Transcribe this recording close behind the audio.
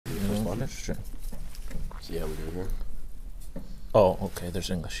Sure. See how we do here? Oh, okay, there's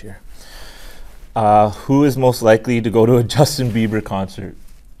English here. Who is most likely to go to a Justin Bieber concert?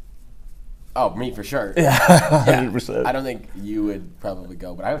 Oh, me for sure. Yeah, 100%. I don't think you would probably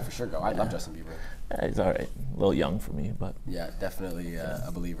go, but I would for sure go. I love Justin Bieber. Yeah, he's all right. A little young for me, but Yeah, definitely a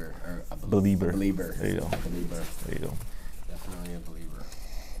believer. Or a believer. believer. There you go. A believer. There you go. Definitely a believer.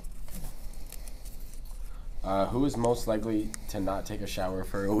 Who is most likely to not take a shower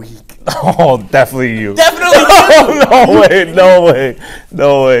for a week? Oh, definitely you. Definitely you! No way, no way,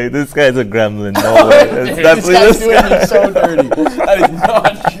 no way. This guy's a gremlin. No way. It's definitely this guy's this doing guy. me so dirty. That is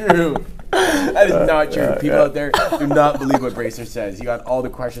not true. That is not true. People out there do not believe what Bracer says. He got all the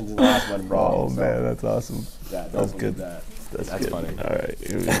questions in the last one wrong. Oh, so man, that's awesome. yeah, That's good. That's good. funny. All right,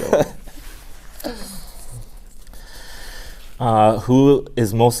 here we go. Who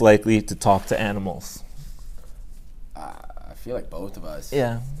is most likely to talk to animals? I feel like both of us.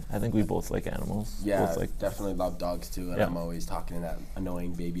 Yeah, I think we both like animals. Yeah, both like, definitely love dogs too, and Yeah. I'm always talking in that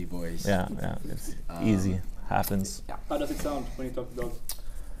annoying baby voice. yeah, it's easy. Happens. How does it sound when you talk to dogs?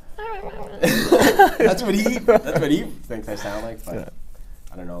 That's what he thinks I sound like, but Yeah.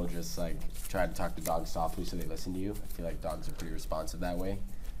 I don't know, just like try to talk to dogs softly so they listen to you. I feel like dogs are pretty responsive that way.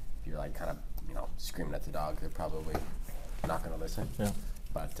 If you're like kind of, screaming at the dog, they're probably not going to listen. Yeah.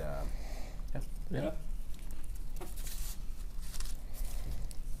 But Yeah.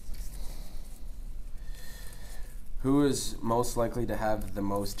 who is most likely to have the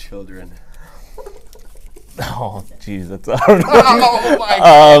most children? Oh, geez, that's hard. Oh my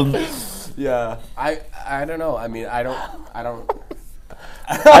God. Yeah, I don't know. I mean, I don't.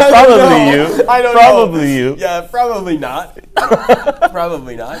 Probably you. I don't Probably know. you. Yeah, probably not.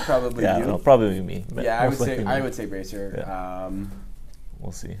 Probably not. Probably Yeah, you. no, probably me. but Yeah, most likely me. I would say Bracer. Yeah.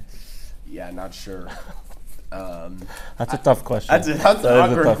 We'll see. Yeah, not sure. That's a tough question. That's an That is a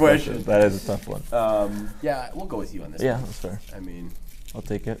awkward tough question. That is a tough one. Yeah, we'll go with you on this. Yeah, one. that's fair. I mean, I'll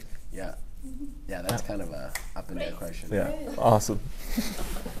take it. yeah, that's kind of a up and down question. Yeah, awesome.